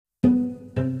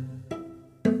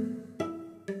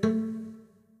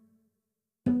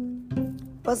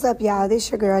What's up, y'all? This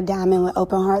is your girl Diamond with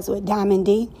Open Hearts with Diamond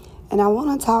D, and I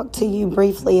want to talk to you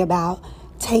briefly about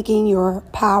taking your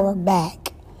power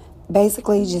back.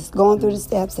 Basically, just going through the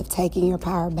steps of taking your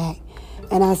power back.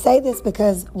 And I say this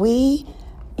because we,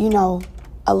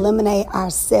 eliminate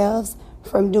ourselves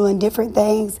from doing different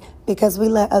things because we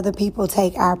let other people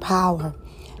take our power.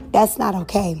 That's not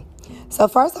okay. So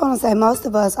first, I want to say most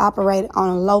of us operate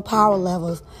on low power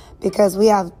levels because we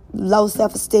have low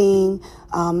self-esteem,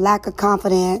 lack of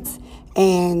confidence,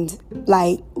 and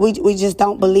we just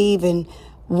don't believe in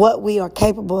what we are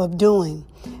capable of doing.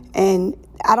 And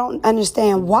I don't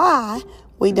understand why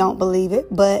we don't believe it,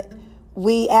 but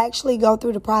we actually go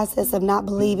through the process of not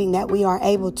believing that we are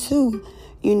able to,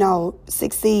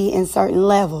 succeed in certain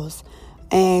levels.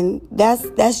 And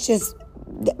that's just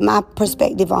my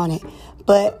perspective on it.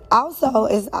 But also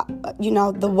is,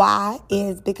 the why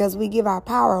is because we give our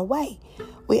power away.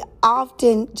 We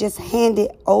often just hand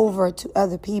it over to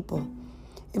other people.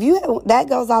 That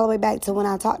goes all the way back to when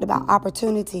I talked about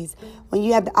opportunities. When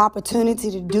you have the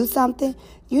opportunity to do something,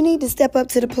 you need to step up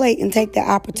to the plate and take that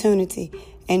opportunity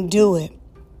and do it.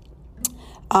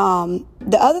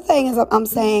 The other thing I'm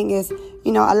saying is,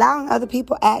 allowing other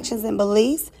people's actions and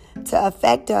beliefs to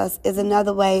affect us is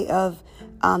another way of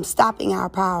stopping our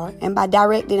power, and by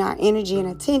directing our energy and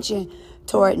attention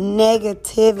toward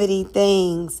negativity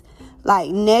things.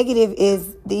 Like, negative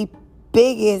is the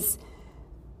biggest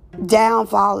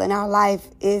downfall in our life.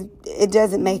 It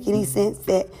doesn't make any sense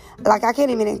that, I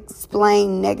can't even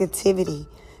explain negativity,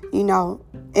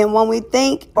 and when we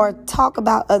think or talk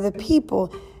about other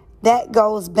people, that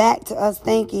goes back to us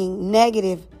thinking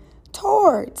negative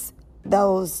towards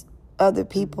those other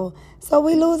people. So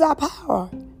we lose our power.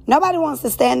 Nobody wants to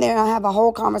stand there and have a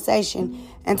whole conversation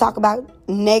and talk about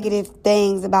negative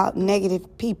things about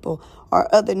negative people or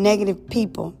other negative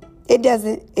people. It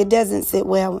doesn't sit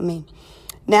well with me.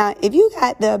 Now, if you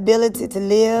got the ability to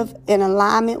live in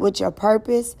alignment with your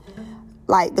purpose,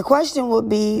 the question would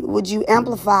be, would you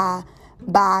amplify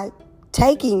by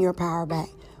taking your power back?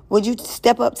 Would you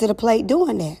step up to the plate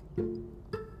doing that?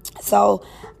 So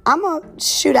I'm going to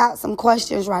shoot out some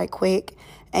questions right quick.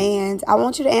 And I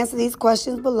want you to answer these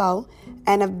questions below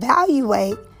and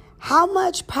evaluate how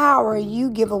much power you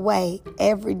give away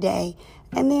every day.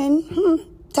 And then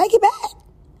take it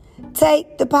back.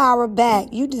 Take the power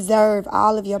back. You deserve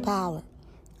all of your power.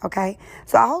 Okay?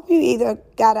 So I hope you either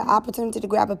got an opportunity to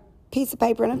grab a piece of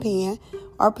paper and a pen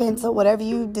or pencil, whatever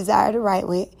you desire to write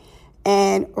with,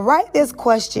 and write this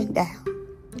question down.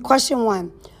 Question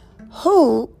 1.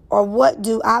 Who or what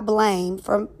do I blame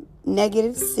for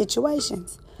negative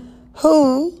situations?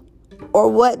 Who or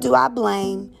what do I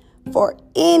blame for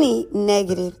any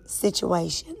negative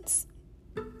situations?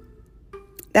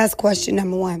 That's question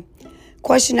number 1.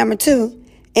 Question number 2,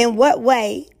 in what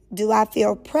way do I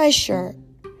feel pressure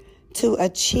to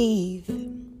achieve,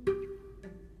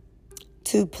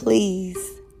 to please?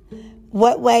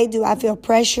 What way do I feel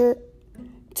pressure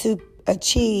to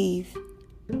achieve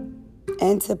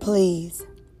and to please?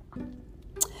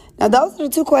 Now, those are the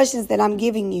 2 questions that I'm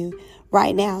giving you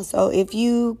right now. So if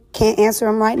you can't answer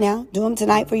them right now, do them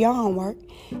tonight for your homework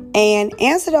and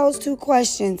answer those 2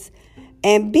 questions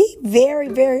and be very,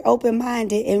 very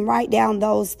open-minded and write down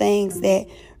those things that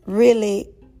really,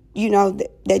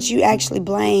 that you actually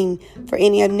blame for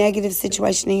any negative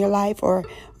situation in your life, or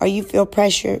you feel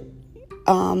pressured.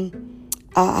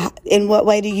 In what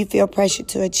way do you feel pressured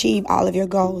to achieve all of your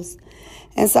goals?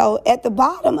 And so at the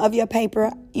bottom of your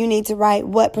paper, you need to write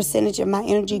what percentage of my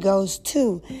energy goes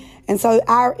to. And so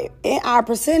our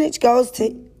percentage goes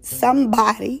to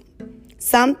somebody,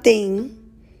 something,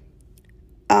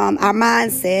 our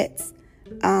mindsets,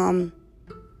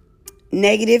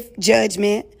 negative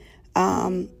judgment,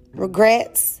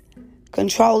 regrets,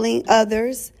 controlling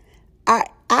others.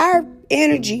 Our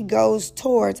energy goes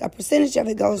towards, a percentage of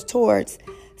it goes towards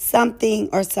something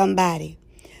or somebody.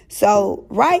 So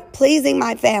write pleasing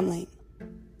my family,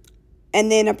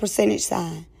 and then a percentage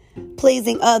sign.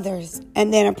 Pleasing others,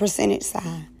 and then a percentage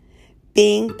sign.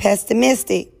 Being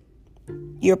pessimistic,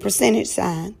 your percentage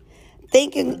sign.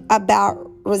 Thinking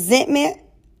about resentment,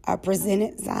 a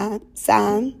percentage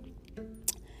sign.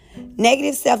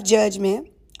 Negative self-judgment,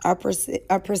 a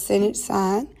percentage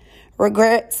sign.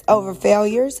 Regrets over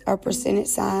failures, a percentage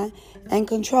sign. And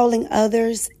controlling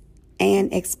others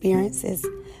and experiences,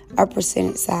 a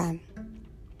percentage sign.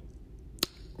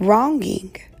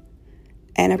 Wronging,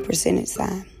 and a percentage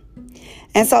sign.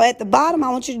 And so at the bottom, I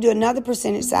want you to do another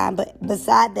percentage sign. But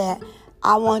beside that,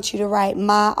 I want you to write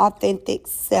my authentic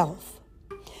self.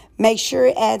 Make sure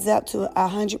it adds up to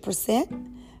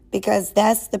 100%, because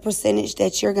that's the percentage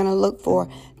that you're going to look for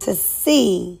to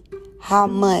see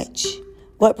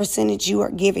what percentage you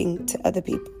are giving to other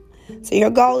people. So your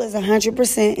goal is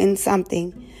 100% in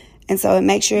something. And so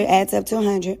make sure it adds up to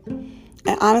 100.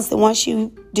 And honestly, once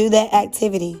you do that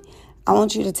activity, I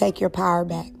want you to take your power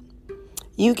back.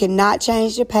 You cannot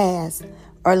change the past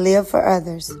or live for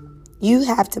others. You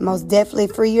have to most definitely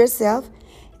free yourself,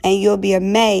 and you'll be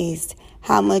amazed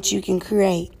how much you can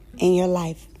create in your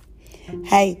life.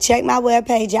 Hey, check my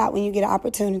webpage out when you get an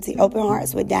opportunity, Open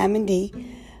Hearts with Diamond D.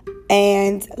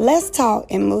 And let's talk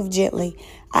and move gently.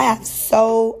 I have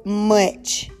so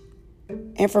much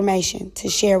information to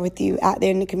share with you out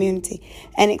there in the community,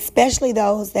 and especially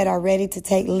those that are ready to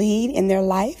take lead in their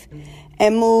life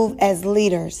and move as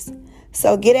leaders.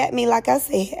 So get at me, like I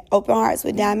said, Open Hearts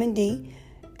with Diamond D,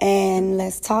 and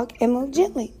let's talk and move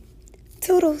gently.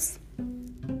 Toodles.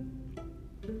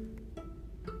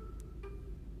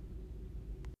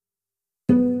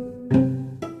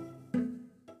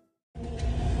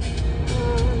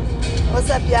 What's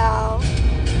up, y'all?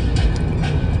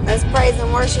 Let's praise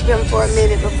and worship Him for a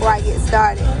minute before I get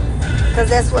started, because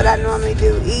that's what I normally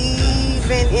do,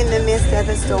 even in the midst of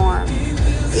the storm.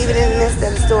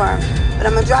 But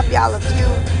I'm going to drop y'all a few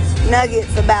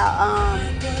nuggets about,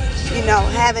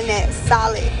 having that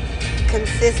solid,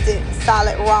 consistent,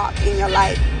 solid rock in your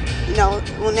life.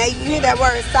 When you hear that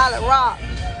word solid rock,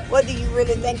 what do you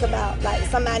really think about? Like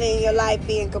somebody in your life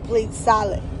being complete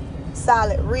solid,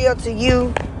 real to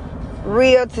you,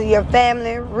 real to your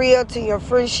family, real to your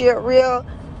friendship, real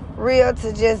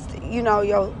to just,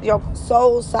 your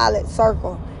soul solid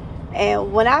circle.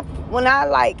 And when I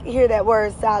like hear that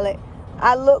word solid,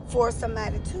 I look for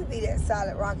somebody to be that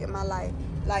solid rock in my life,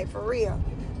 like for real,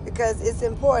 because it's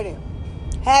important.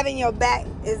 Having your back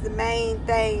is the main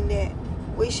thing that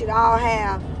we should all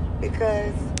have,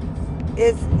 because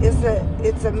it's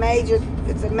a major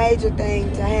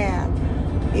thing to have,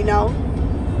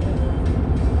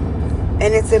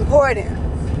 and it's important.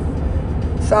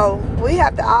 So we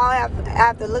have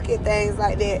to look at things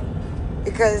like that,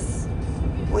 because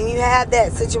when you have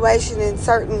that situation in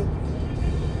certain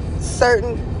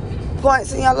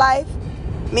points in your life,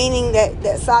 meaning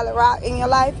that solid rock in your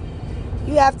life,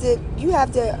 you have to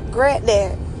grant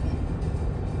that,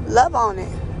 love on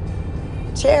it,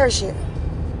 cherish it,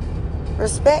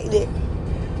 respect it,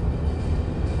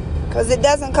 because it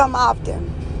doesn't come often.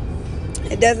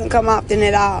 It doesn't come often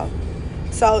at all.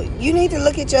 So you need to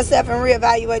look at yourself and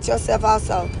reevaluate yourself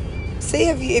also. See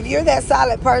if you're that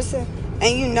solid person,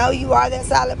 and you are that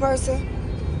solid person,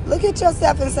 look at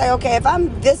yourself and say, okay, if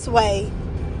I'm this way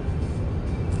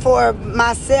for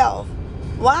myself,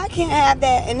 why can't I have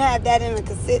that and have that in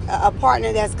a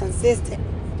partner that's consistent?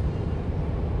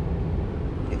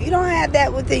 If you don't have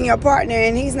that within your partner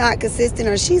and he's not consistent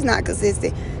or she's not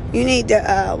consistent, you need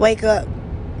to wake up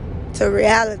to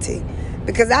reality.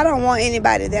 Because I don't want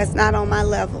anybody that's not on my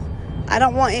level. I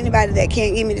don't want anybody that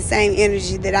can't give me the same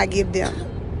energy that I give them.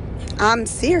 I'm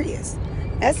serious.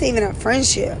 That's even a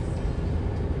friendship.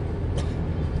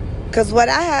 Because what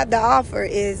I have to offer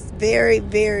is very,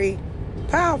 very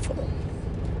powerful.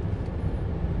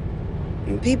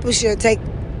 And people should take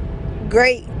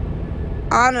great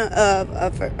honor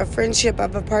of a friendship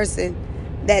of a person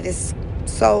that is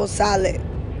so solid,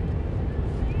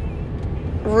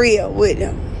 real with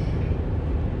them.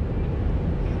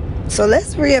 So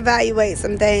let's reevaluate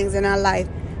some things in our life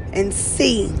and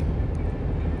see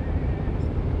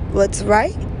what's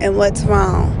right and what's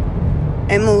wrong,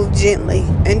 and move gently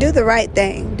and do the right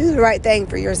thing. Do the right thing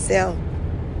for yourself.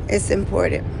 It's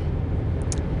important.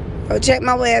 So check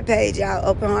my webpage out,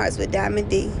 Open Hearts with Diamond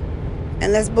D,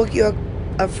 and let's book you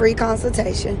a free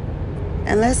consultation,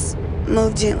 and let's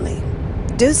move gently.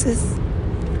 Deuces.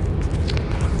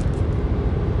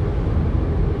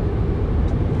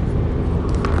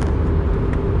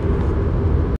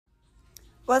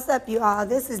 What's up, you all?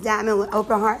 This is Diamond with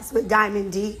Open Hearts with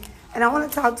Diamond D, and I want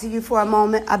to talk to you for a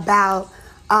moment about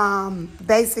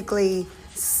basically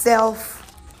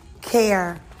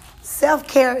self-care.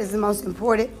 Self-care is the most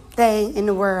important thing in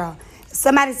the world. If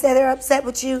somebody said they're upset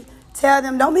with you, tell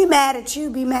them, don't be mad at you,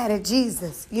 be mad at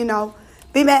Jesus, Be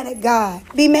mad at God.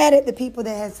 Be mad at the people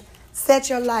that has set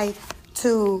your life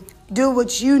to do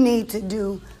what you need to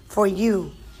do for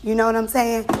you. You know what I'm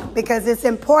saying? Because it's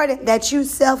important that you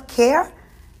self-care.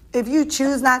 If you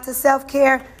choose not to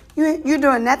self-care, you're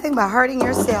doing nothing but hurting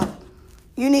yourself.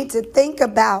 You need to think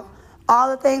about all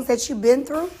the things that you've been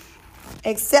through,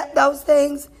 accept those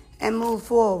things, and move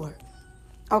forward.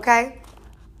 Okay?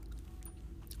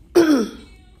 I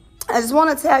just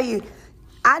want to tell you,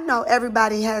 I know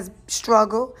everybody has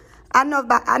struggled. I know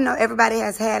everybody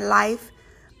has had life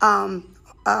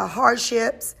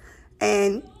hardships,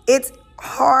 and it's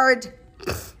hard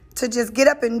to just get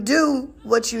up and do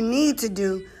what you need to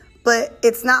do, but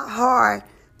it's not hard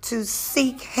to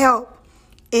seek help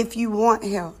if you want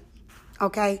help,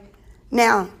 okay?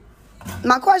 Now,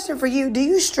 my question for you, do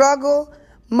you struggle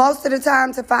most of the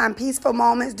time to find peaceful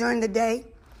moments during the day?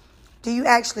 Do you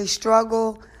actually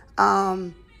struggle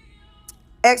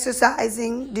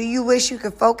exercising? Do you wish you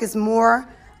could focus more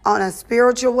on a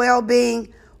spiritual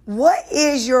well-being? What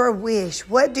is your wish?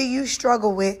 What do you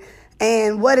struggle with?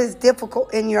 And what is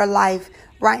difficult in your life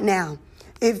right now?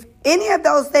 If any of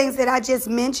those things that I just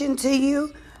mentioned to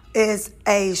you is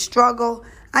a struggle,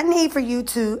 I need for you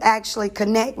to actually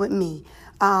connect with me.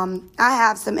 I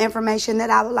have some information that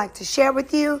I would like to share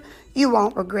with you. You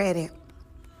won't regret it.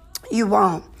 You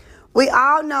won't. We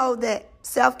all know that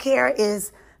self-care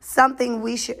is something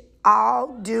we should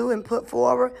all do and put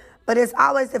forward, but it's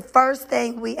always the first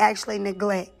thing we actually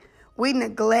neglect. We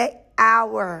neglect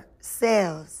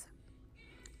ourselves.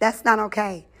 That's not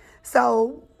okay.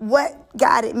 So what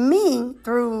guided me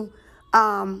through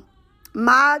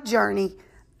my journey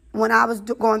when I was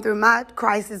going through my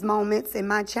crisis moments and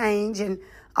my change and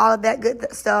all of that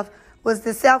good stuff was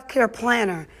the self-care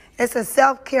planner. It's a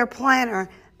self-care planner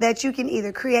that you can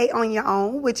either create on your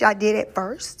own, which I did at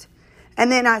first,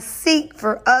 and then I seek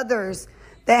for others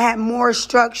that have more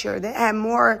structure, that have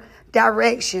more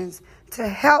directions to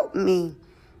help me,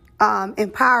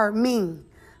 empower me.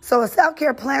 So a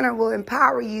self-care planner will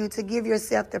empower you to give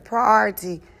yourself the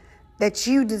priority that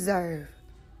you deserve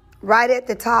right at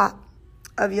the top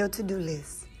of your to-do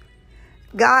list.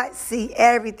 God sees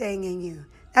everything in you.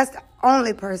 That's the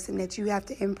only person that you have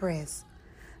to impress.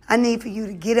 I need for you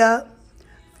to get up,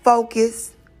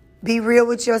 focus, be real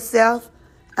with yourself,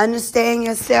 understand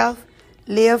yourself,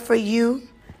 live for you,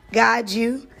 guide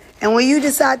you. And when you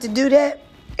decide to do that,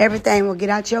 everything will get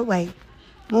out your way,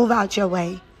 move out your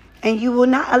way, and you will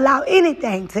not allow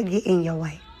anything to get in your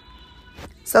way.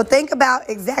 So think about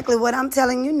exactly what I'm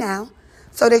telling you now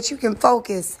so that you can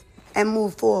focus and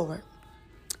move forward.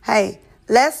 Hey,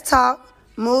 let's talk,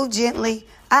 move gently.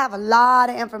 I have a lot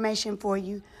of information for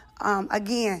you.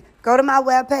 Again, go to my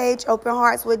webpage,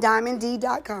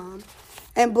 openheartswithdiamondd.com,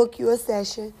 and book you a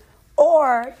session.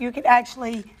 Or you can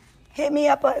actually hit me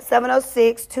up at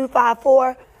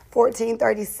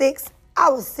 706-254-1436. I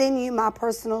will send you my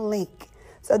personal link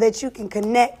so that you can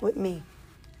connect with me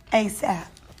ASAP.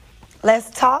 Let's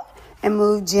talk and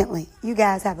move gently. You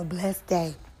guys have a blessed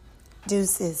day.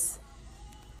 Deuces.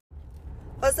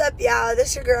 What's up, y'all?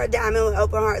 This your girl Diamond with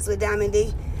Open Hearts with Diamond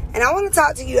D. And I want to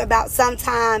talk to you about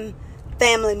sometime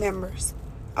family members.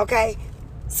 Okay?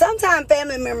 Sometime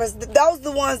family members, those are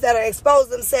the ones that are exposed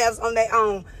themselves on their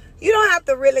own. You don't have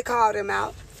to really call them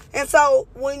out. And so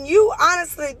when you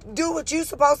honestly do what you're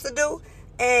supposed to do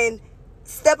and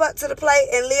step up to the plate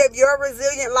and live your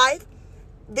resilient life,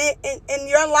 then and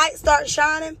your light starts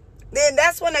shining, then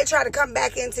that's when they try to come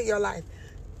back into your life.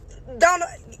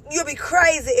 You'll be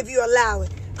crazy if you allow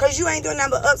it, because you ain't doing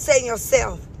nothing but upsetting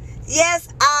yourself. Yes,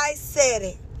 I said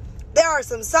it. There are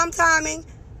sometiming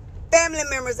family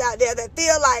members out there that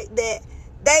feel like that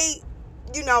they,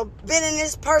 been in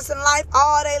this person's life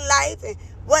all their life, and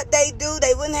what they do,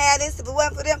 they wouldn't have this if it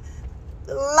wasn't for them.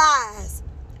 Lies.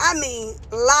 I mean,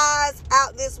 lies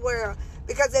out this world.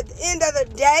 Because at the end of the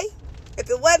day, if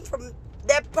it wasn't from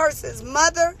that person's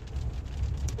mother,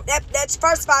 that's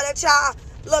first of all, that child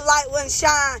little light wouldn't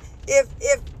shine if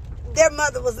their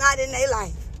mother was not in their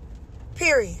life.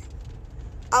 Period.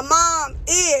 A mom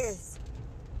is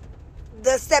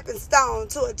the stepping stone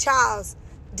to a child's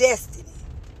destiny.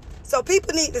 So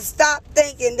people need to stop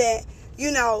thinking that,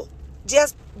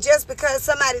 just because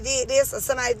somebody did this or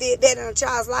somebody did that in a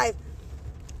child's life,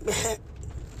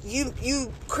 you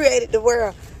created the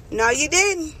world. No, you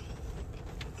didn't.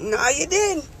 No, you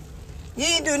didn't. You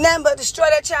didn't do nothing but destroy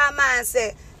that child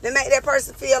mindset to make that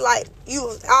person feel like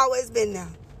you've always been there.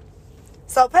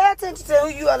 So pay attention to who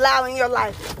you allow in your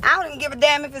life. I don't even give a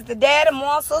damn if it's the dad, or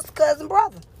mom, sister, cousin,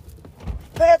 brother.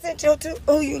 Pay attention to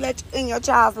who you let in your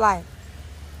child's life.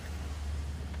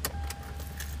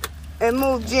 And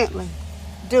move gently.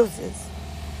 Deuces.